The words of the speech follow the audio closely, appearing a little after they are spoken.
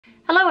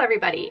Hello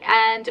everybody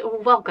and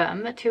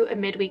welcome to a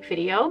midweek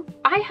video.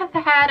 I have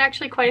had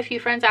actually quite a few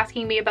friends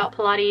asking me about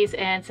Pilates,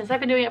 and since I've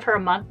been doing it for a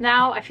month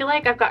now, I feel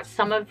like I've got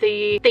some of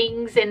the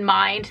things in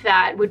mind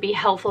that would be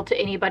helpful to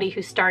anybody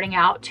who's starting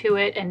out to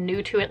it and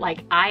new to it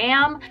like I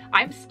am.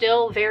 I'm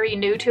still very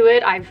new to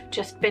it. I've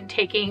just been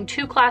taking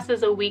 2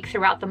 classes a week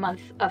throughout the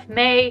month of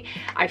May.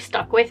 I've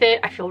stuck with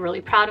it. I feel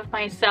really proud of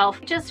myself.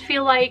 I just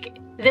feel like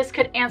this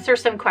could answer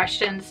some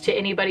questions to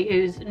anybody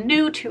who's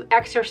new to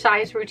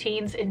exercise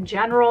routines in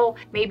general.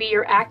 Maybe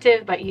you're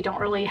active, but you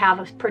don't really have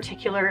a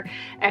particular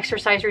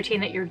exercise routine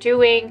that you're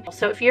doing.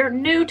 So if you're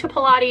new to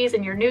Pilates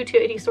and you're new to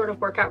any sort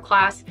of workout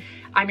class,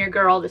 I'm your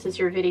girl. This is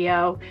your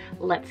video.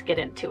 Let's get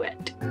into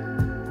it.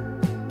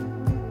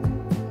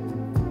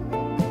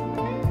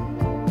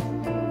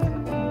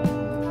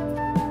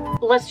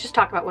 Let's just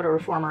talk about what a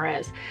reformer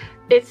is.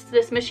 It's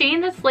this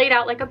machine that's laid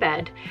out like a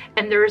bed,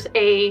 and there's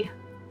a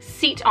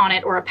seat on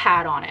it or a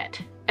pad on it,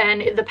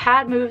 and the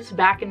pad moves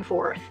back and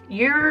forth.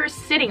 You're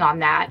sitting on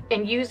that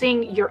and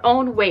using your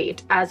own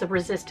weight as a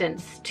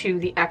resistance to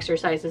the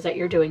exercises that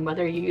you're doing,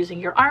 whether you're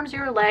using your arms or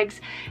your legs,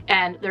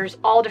 and there's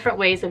all different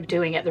ways of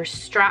doing it. There's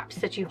straps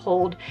that you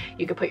hold.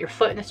 You could put your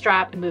foot in the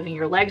strap and moving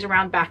your legs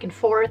around back and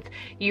forth.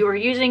 You are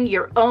using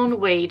your own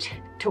weight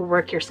to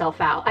work yourself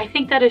out. I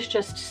think that is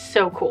just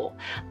so cool.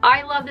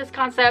 I love this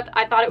concept.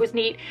 I thought it was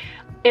neat.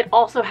 It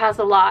also has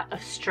a lot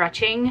of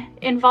stretching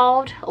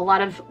involved, a lot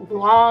of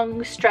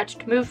long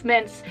stretched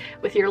movements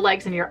with your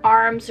legs and your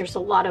arms. There's a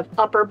lot of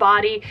upper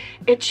body.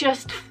 It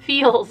just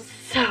feels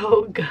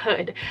so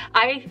good.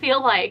 I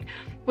feel like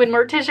when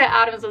Morticia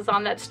Adams was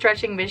on that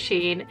stretching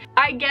machine,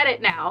 I get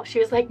it now. She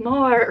was like,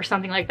 more, or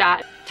something like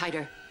that.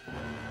 Tighter.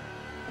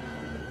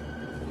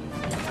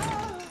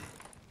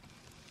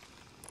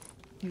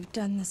 You've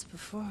done this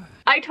before.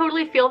 I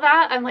totally feel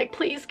that. I'm like,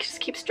 please just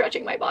keep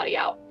stretching my body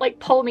out. Like,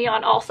 pull me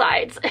on all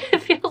sides.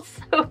 It feels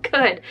so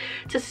good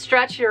to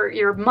stretch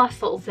your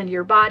muscles and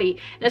your body.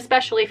 And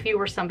especially if you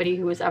were somebody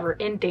who was ever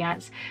in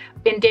dance.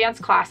 In dance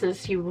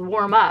classes, you would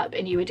warm up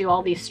and you would do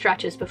all these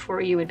stretches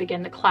before you would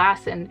begin the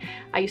class. And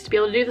I used to be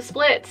able to do the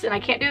splits, and I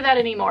can't do that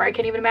anymore. I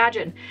can't even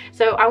imagine.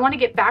 So I want to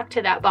get back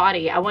to that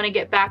body. I want to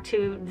get back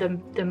to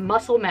the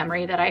muscle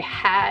memory that I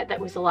had that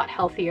was a lot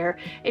healthier,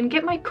 and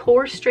get my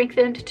core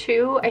strengthened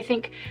too. I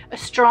think a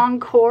strong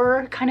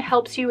core kind of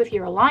helps you with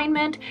your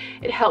alignment.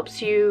 It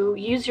helps you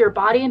use your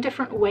body in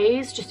different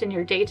ways just in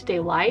your day-to-day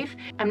life.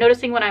 I'm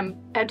noticing when I'm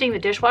emptying the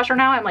dishwasher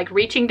now, I'm like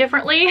reaching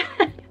differently.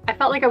 I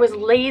felt like I was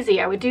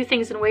lazy. I would do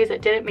things in ways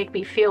that didn't make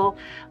me feel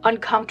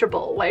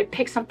uncomfortable. When I'd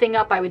pick something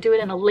up, I would do it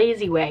in a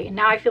lazy way. And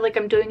now I feel like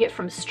I'm doing it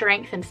from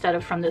strength instead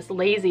of from this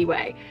lazy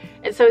way.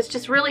 And so it's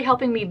just really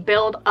helping me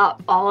build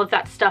up all of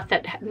that stuff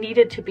that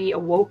needed to be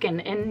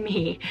awoken in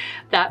me,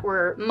 that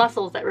were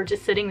muscles that were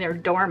just sitting there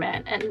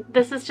dormant. And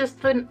this is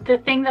just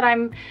the thing that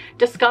I'm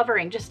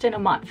discovering just in a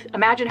month.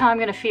 Imagine how I'm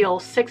gonna feel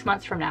 6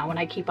 months from now when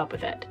I keep up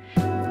with it.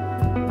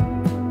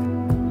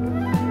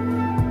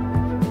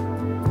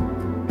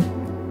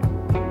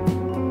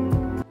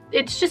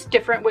 It's just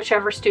different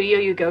whichever studio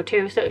you go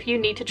to. So if you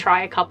need to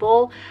try a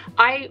couple,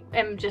 I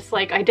am just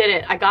like, I did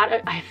it.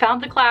 I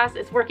found the class.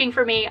 It's working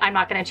for me. I'm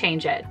not going to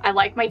change it. I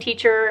like my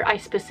teacher. I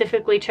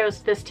specifically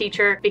chose this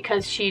teacher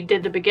because she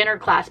did the beginner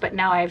class, but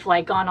now I've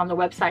like gone on the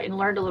website and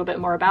learned a little bit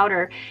more about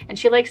her, and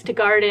she likes to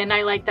garden.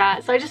 I like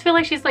that. So I just feel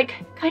like she's like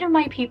kind of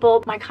my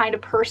people, my kind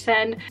of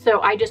person.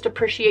 So I just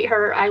appreciate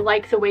her. I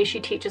like the way she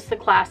teaches the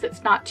class.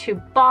 It's not too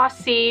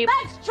bossy.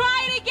 Let's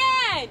try it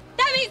again.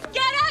 That means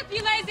get up,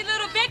 you lazy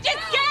little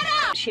bitches. Get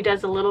up. She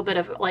does a little bit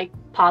of like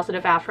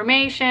positive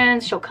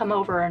affirmations. She'll come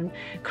over and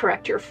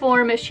correct your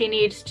form if she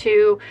needs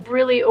to.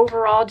 Really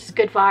overall just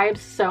good vibes.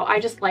 So I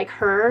just like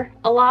her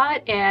a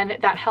lot, and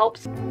that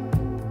helps.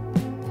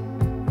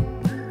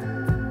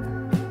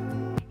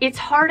 It's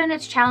hard and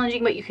it's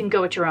challenging, but you can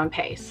go at your own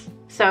pace.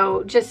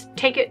 So just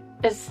take it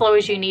as slow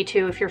as you need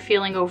to if you're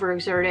feeling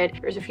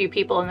overexerted. There's a few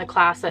people in the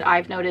class that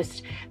I've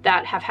noticed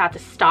that have had to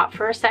stop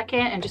for a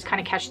second and just kind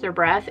of catch their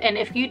breath. And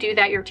if you do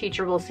that, your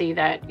teacher will see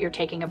that you're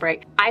taking a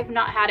break. I've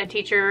not had a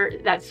teacher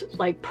that's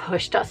like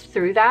pushed us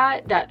through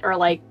that are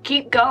like,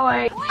 keep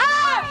going.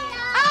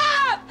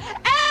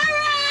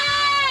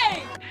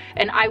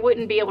 And I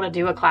wouldn't be able to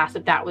do a class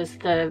if that was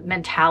the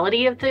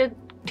mentality of the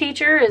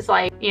teacher, is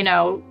like, you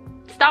know,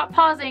 stop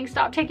pausing,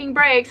 stop taking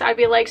breaks. I'd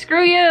be like,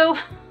 screw you.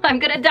 I'm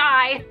gonna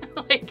die.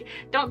 Like,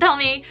 don't tell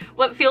me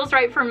what feels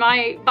right for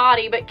my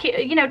body, but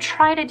you know,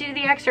 try to do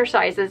the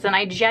exercises. And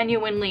I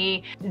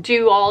genuinely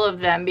do all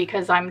of them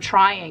because I'm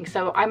trying.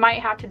 So I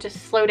might have to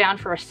just slow down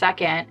for a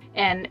second.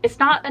 And it's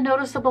not a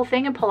noticeable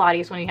thing in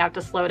Pilates when you have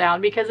to slow down,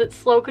 because it's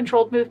slow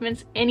controlled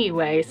movements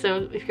anyway.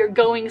 So if you're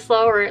going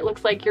slower, it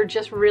looks like you're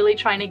just really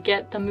trying to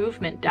get the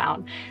movement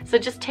down. So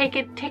just take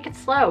it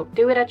slow,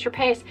 do it at your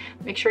pace.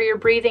 Make sure you're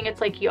breathing.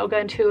 It's like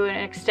yoga to an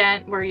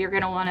extent where you're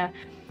gonna wanna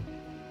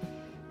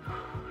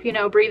you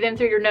know, breathe in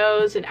through your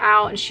nose and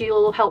out, and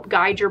she'll help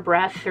guide your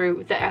breath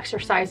through the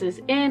exercises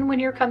in when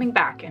you're coming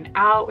back and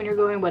out when you're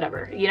going,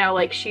 whatever, you know,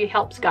 like she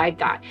helps guide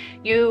that.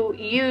 You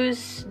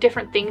use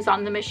different things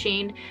on the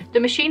machine. The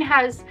machine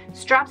has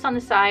straps on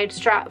the side,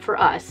 strap for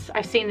us.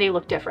 I've seen they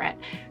look different.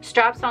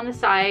 Straps on the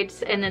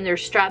sides, and then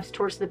there's straps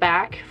towards the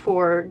back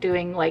for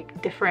doing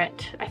like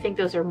different, I think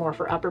those are more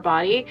for upper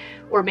body,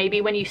 or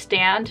maybe when you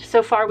stand.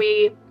 So far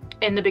we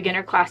in the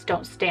beginner class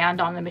don't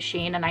stand on the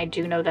machine, and I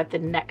do know that the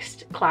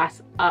next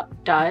class up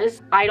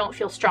does. I don't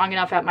feel strong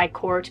enough at my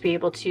core to be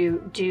able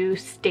to do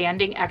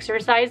standing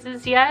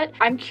exercises yet.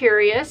 I'm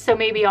curious, so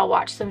maybe I'll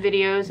watch some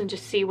videos and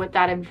just see what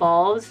that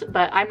involves,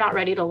 but I'm not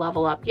ready to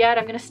level up yet.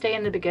 I'm gonna stay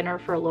in the beginner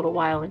for a little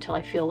while until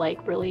I feel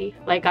like really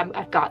like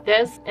I've got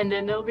this, and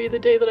then there'll be the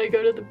day that I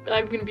go to the,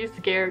 I'm gonna be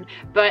scared,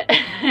 but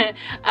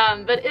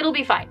but it'll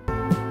be fine.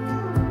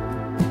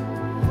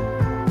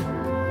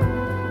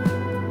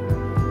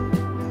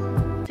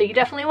 So you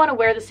definitely want to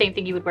wear the same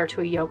thing you would wear to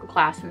a yoga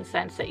class, in the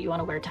sense that you want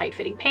to wear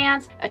tight-fitting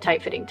pants, a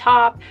tight-fitting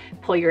top,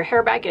 pull your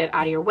hair back, get it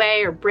out of your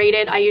way, or braid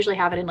it. I usually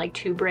have it in like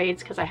 2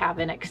 braids because I have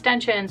in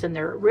extensions and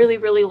they're really,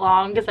 really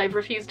long because I've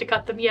refused to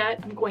cut them yet.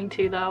 I'm going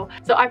to though.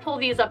 So I pull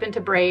these up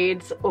into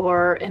braids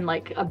or in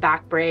like a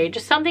back braid,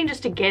 just something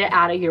just to get it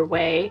out of your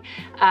way.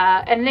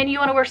 And then you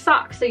want to wear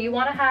socks. So you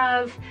want to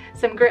have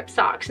some grip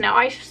socks. Now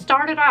I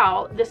started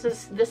out, this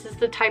is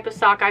the type of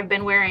sock I've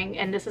been wearing,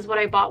 and this is what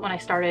I bought when I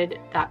started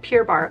that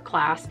Pure Barre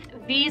class.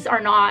 These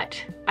are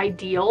not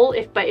ideal,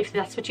 but if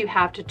that's what you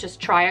have to just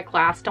try a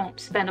class, don't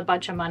spend a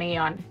bunch of money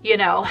on, you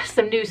know,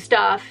 some new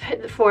stuff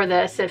for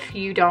this if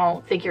you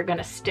don't think you're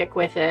gonna stick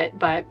with it.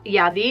 But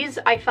yeah, these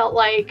I felt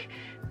like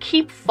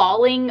keep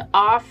falling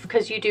off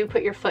because you do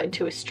put your foot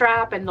into a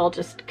strap and they'll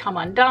just come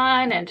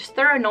undone, and just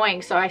they're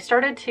annoying. So I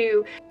started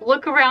to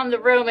look around the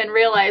room and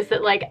realize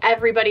that like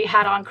everybody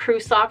had on crew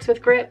socks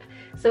with grip.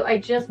 So I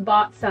just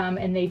bought some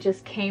and they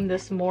just came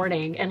this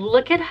morning, and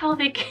look at how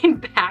they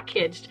came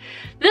packaged.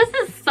 This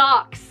is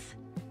socks.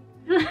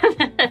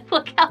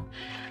 look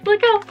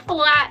how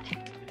flat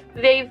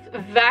they've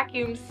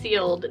vacuum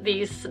sealed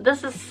these.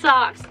 This is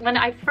socks. When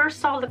I first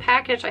saw the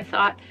package, I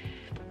thought,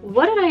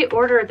 what did I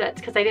order?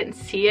 That's because I didn't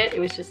see it. It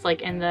was just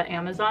like in the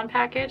Amazon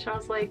package. I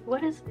was like,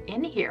 what is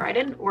in here? I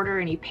didn't order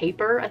any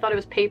paper. I thought it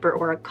was paper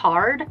or a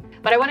card,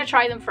 but I want to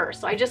try them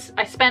first. So I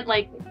spent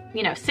like,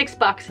 you know,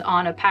 $6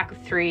 on a pack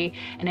of 3.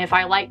 And if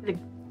I like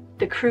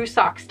the crew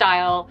sock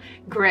style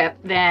grip,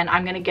 then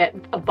I'm gonna get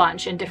a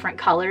bunch in different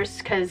colors,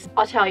 because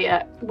I'll tell you,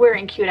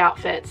 wearing cute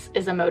outfits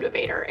is a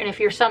motivator. And if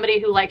you're somebody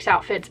who likes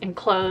outfits and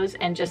clothes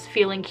and just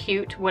feeling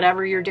cute,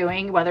 whatever you're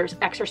doing, whether it's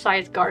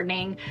exercise,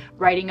 gardening,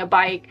 riding a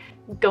bike,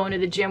 going to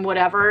the gym,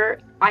 whatever,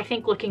 I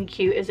think looking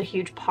cute is a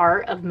huge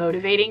part of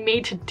motivating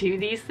me to do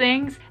these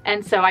things.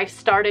 And so I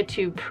started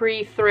to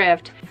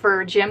pre-thrift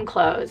for gym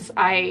clothes.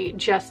 I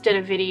just did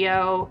a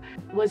video,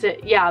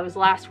 yeah, it was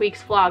last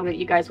week's vlog that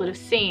you guys would have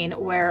seen,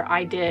 where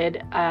I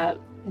did a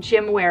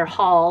gym wear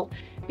haul,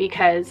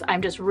 because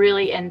I'm just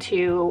really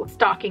into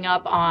stocking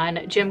up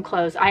on gym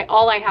clothes.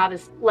 All I have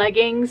is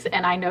leggings,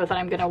 and I know that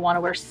I'm gonna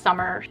wanna wear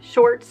summer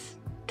shorts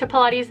to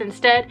Pilates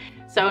instead.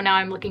 So now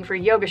I'm looking for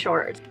yoga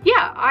shorts.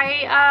 Yeah,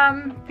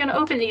 I'm gonna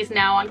open these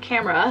now on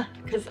camera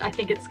because I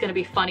think it's gonna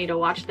be funny to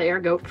watch the air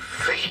go.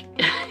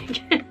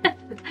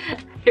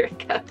 Here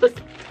it goes.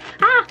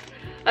 Ah!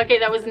 Okay,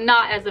 that was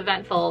not as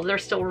eventful. They're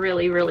still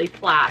really, really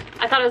flat.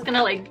 I thought it was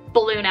gonna like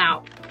balloon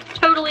out.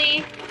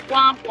 Totally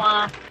womp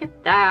womp. Look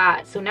at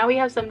that. So now we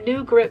have some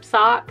new grip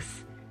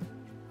socks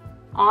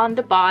on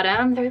the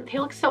bottom. They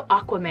look so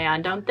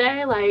Aquaman, don't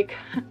they? Like,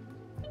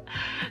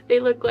 they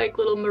look like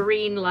little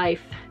marine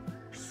life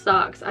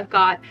socks. I've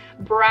got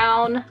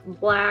brown,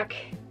 black,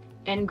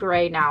 and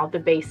gray now, the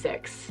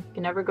basics. You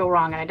can never go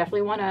wrong. And I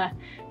definitely want to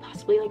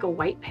possibly like a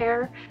white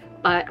pair,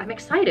 but I'm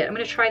excited. I'm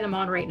going to try them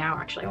on right now.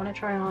 Actually, I want to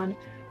try on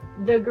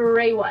the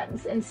gray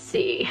ones and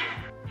see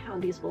how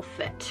these will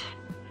fit.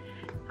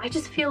 I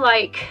just feel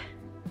like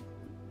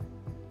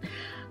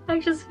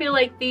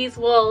these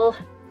will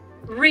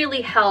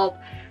really help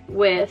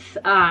with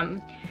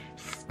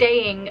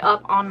staying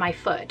up on my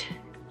foot.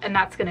 And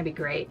that's gonna be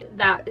great.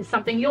 That is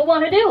something you'll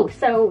wanna do.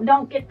 So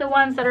don't get the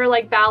ones that are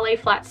like ballet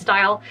flat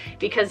style,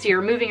 because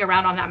you're moving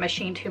around on that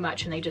machine too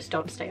much and they just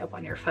don't stay up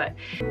on your foot.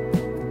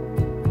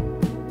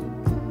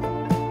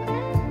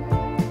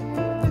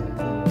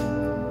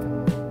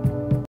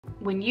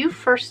 When you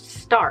first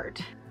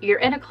start, you're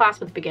in a class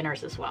with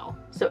beginners as well.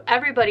 So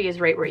everybody is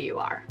right where you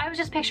are. I was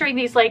just picturing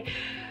these like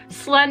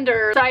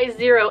slender size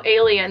 0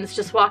 aliens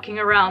just walking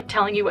around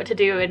telling you what to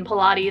do in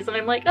Pilates, and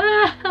I'm like,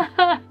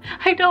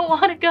 I don't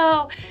want to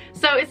go.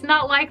 So it's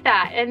not like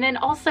that. And then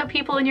also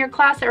people in your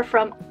class are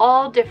from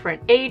all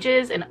different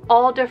ages and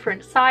all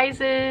different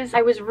sizes.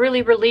 I was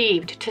really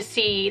relieved to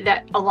see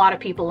that a lot of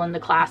people in the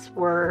class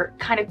were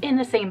kind of in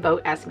the same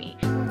boat as me.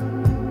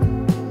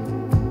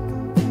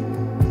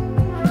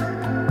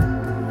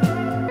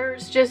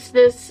 just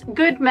this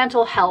good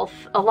mental health,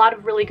 a lot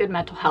of really good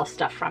mental health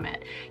stuff from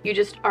it. You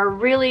just are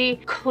really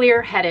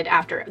clear-headed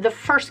after. The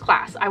first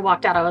class I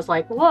walked out, I was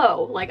like,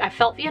 whoa, like I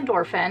felt the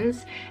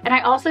endorphins, and I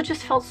also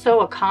just felt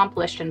so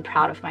accomplished and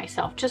proud of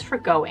myself just for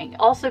going.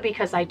 Also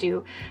because I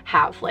do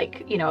have,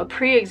 like, you know, a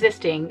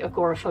pre-existing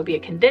agoraphobia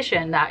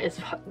condition that is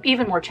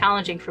even more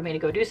challenging for me to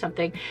go do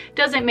something.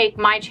 Doesn't make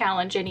my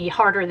challenge any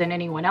harder than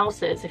anyone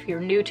else's. If you're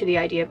new to the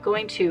idea of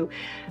going to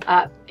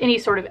any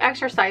sort of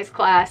exercise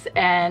class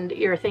and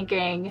you're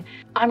thinking,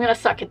 I'm gonna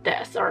suck at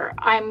this, or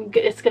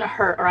it's gonna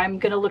hurt, or I'm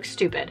gonna look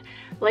stupid,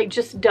 like,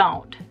 just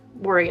don't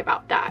worry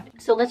about that.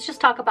 So let's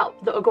just talk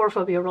about the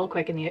agoraphobia real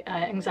quick and the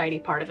anxiety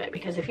part of it,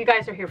 because if you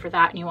guys are here for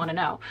that and you want to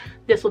know,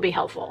 this will be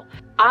helpful.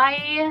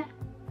 I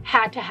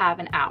had to have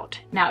an out.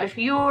 Now, if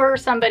you're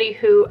somebody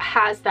who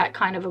has that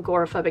kind of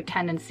agoraphobic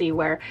tendency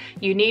where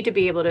you need to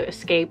be able to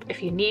escape,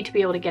 if you need to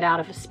be able to get out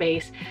of a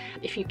space,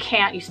 if you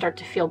can't, you start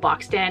to feel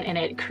boxed in, and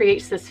it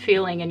creates this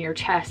feeling in your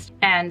chest.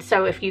 And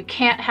so if you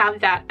can't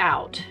have that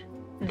out,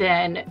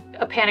 then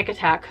a panic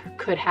attack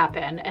could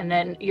happen, and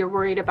then you're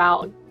worried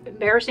about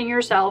embarrassing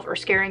yourself or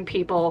scaring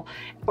people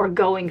or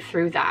going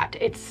through that.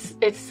 It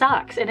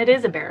sucks, and it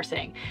is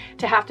embarrassing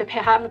to have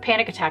a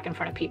panic attack in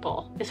front of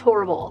people. It's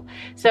horrible.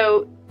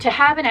 So to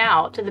have an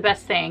out, the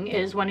best thing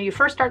is when you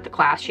first start the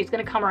class, she's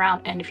going to come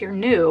around, and if you're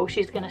new,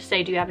 she's going to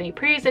say, do you have any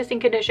pre-existing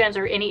conditions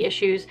or any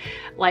issues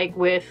like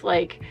with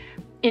like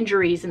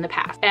injuries in the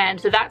past? And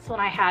so that's when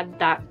I had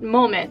that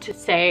moment to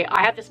say,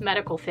 I have this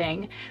medical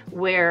thing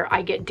where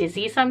I get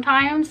dizzy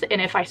sometimes, and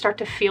if I start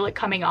to feel it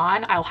coming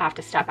on, I'll have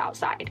to step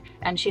outside.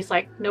 And she's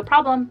like, no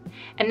problem.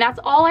 And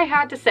that's all I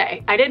had to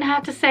say. I didn't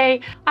have to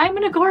say, I'm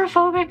an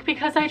agoraphobic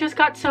because I just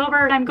got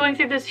sober and I'm going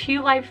through this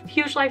huge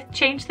life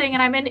change thing,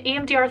 and I'm in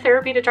EMDR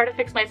therapy to try to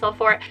fix myself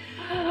for it.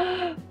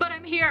 But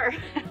I'm here.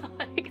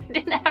 Like, I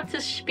didn't have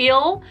to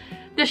spiel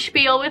the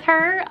spiel with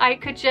her. I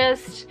could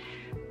just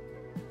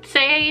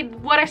say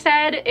what I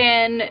said,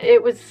 and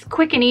it was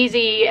quick and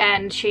easy,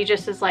 and she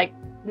just is like,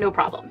 no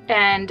problem.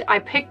 And I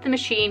picked the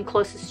machine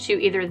closest to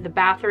either the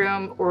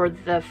bathroom or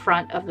the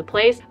front of the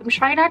place. I'm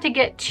trying not to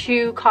get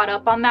too caught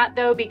up on that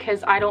though,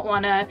 because I don't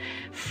want to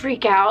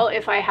freak out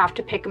if I have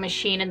to pick a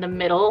machine in the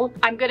middle.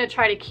 I'm going to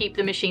try to keep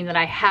the machine that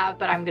I have,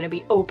 but I'm going to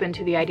be open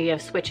to the idea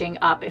of switching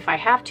up if I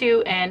have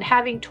to, and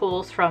having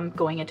tools from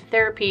going into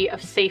therapy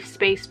of safe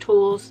space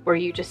tools where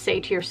you just say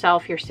to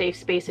yourself your safe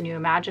space and you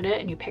imagine it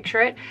and you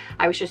picture it.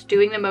 I was just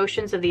doing the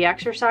motions of the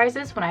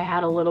exercises when I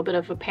had a little bit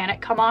of a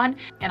panic come on,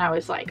 and I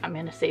was like, I'm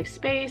in a safe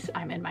space,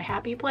 I'm in my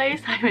happy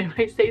place, I'm in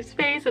my safe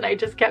space. And I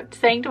just kept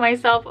saying to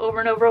myself over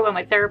and over what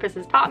my therapist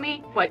has taught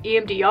me, what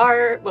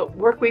EMDR, what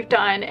work we've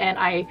done, and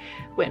I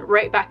went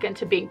right back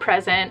into being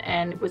present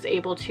and was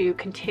able to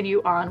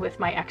continue on with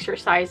my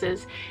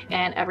exercises,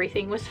 and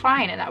everything was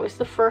fine. And that was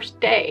the first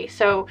day.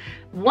 So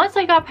once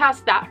I got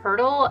past that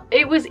hurdle,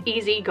 it was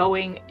easy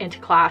going into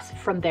class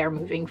from there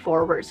moving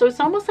forward. So it's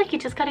almost like you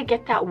just got to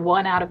get that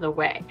one out of the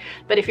way.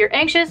 But if you're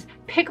anxious,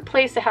 pick a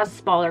place that has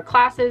smaller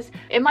classes.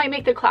 It might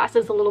make the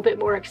classes a little bit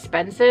more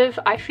expensive.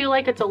 I feel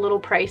like it's a little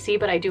pricey,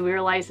 but I do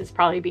realize it's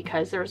probably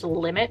because there's a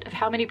limit of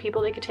how many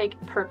people they could take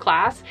per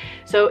class.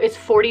 So it's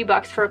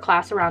 $40 for a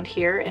class around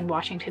here in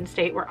Washington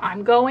State where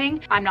I'm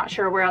going. I'm not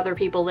sure where other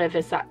people live,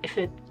 is that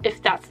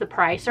if that's the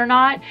price or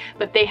not,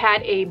 but they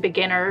had a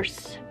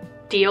beginner's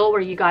deal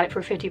where you got it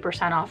for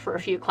 50% off for a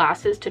few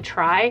classes to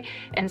try.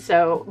 And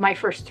so my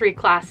first 3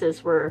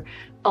 classes were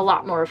a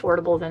lot more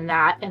affordable than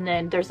that. And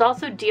then there's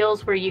also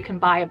deals where you can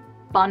buy a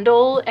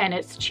bundle and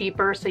it's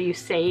cheaper, so you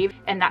save,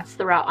 and that's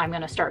the route I'm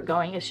going to start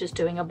going, is just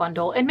doing a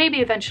bundle, and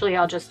maybe eventually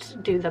I'll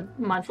just do the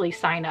monthly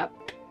sign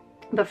up.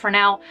 But for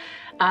now,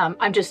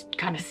 I'm just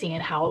kind of seeing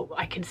how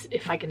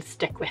if I can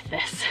stick with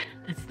this.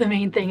 That's the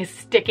main thing, is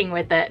sticking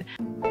with it.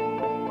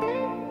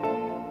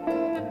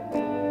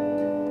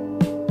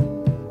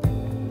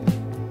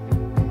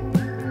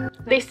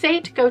 They say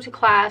to go to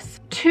class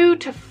 2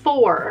 to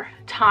 4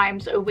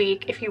 times a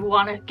week if you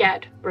want to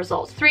get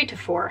results. 3 to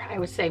 4, I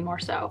would say, more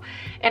so.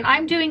 And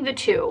I'm doing the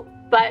 2,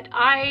 but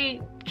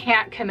I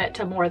can't commit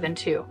to more than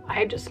 2.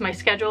 My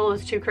schedule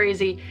is too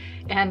crazy,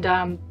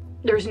 and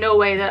there's no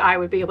way that I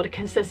would be able to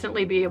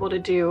consistently be able to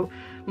do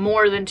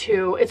more than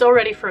 2. It's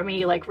already, for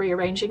me, like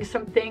rearranging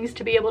some things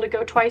to be able to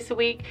go twice a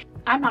week.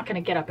 I'm not going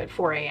to get up at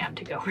 4 a.m.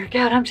 to go work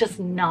out. I'm just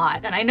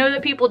not. And I know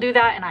that people do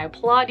that, and I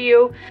applaud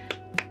you.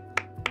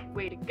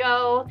 Way to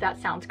go.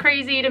 That sounds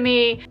crazy to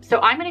me. So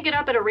I'm gonna get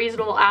up at a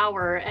reasonable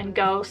hour and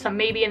go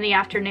maybe in the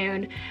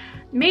afternoon.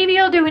 Maybe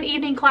I'll do an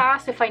evening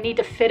class if I need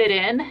to fit it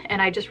in,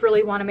 and I just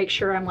really want to make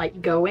sure I'm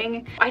like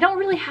going. I don't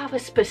really have a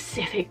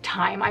specific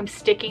time I'm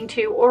sticking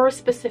to or a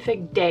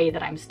specific day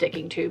that I'm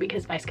sticking to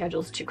because my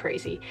schedule's too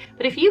crazy.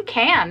 But if you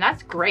can,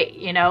 that's great,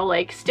 you know,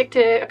 like stick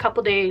to a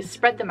couple days,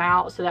 spread them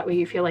out so that way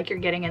you feel like you're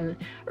getting in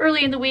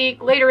early in the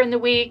week, later in the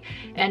week,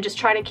 and just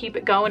try to keep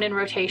it going in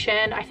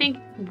rotation. I think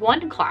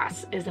 1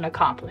 class is an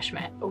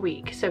accomplishment a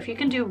week. So if you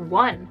can do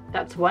 1,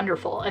 that's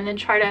wonderful. And then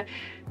try to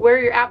wear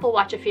your Apple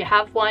Watch if you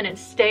have one and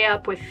stay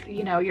up with,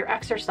 you know, your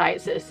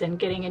exercises and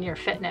getting in your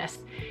fitness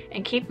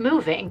and keep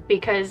moving,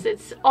 because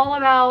it's all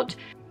about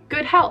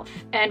good health.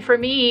 And for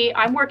me,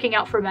 I'm working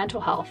out for mental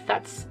health.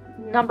 That's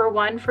number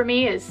one for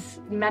me, is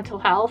mental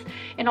health,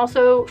 and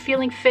also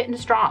feeling fit and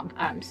strong.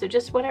 So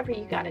just whatever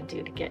you got to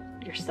do to get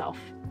yourself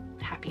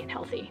happy and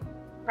healthy,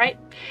 right?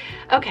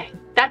 Okay,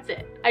 that's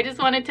it. I just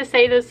wanted to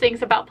say those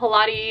things about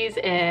Pilates,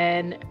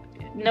 and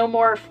no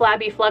more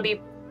flabby,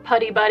 flubby,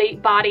 putty body,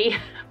 flabby,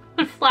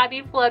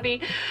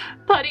 flubby,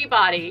 putty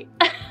body.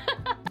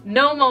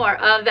 No more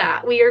of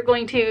that. We are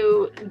going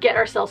to get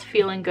ourselves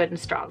feeling good and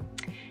strong.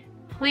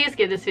 Please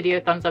give this video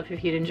a thumbs up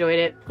if you'd enjoyed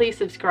it. Please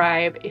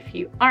subscribe if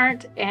you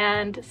aren't,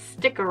 and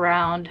stick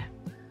around.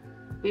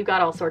 We've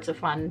got all sorts of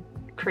fun,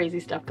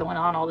 crazy stuff going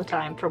on all the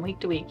time from week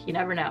to week. You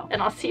never know.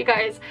 And I'll see you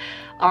guys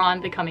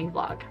on the coming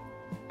vlog.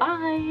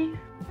 Bye.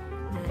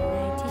 I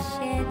like to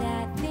share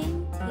that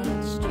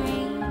vintage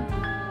dream.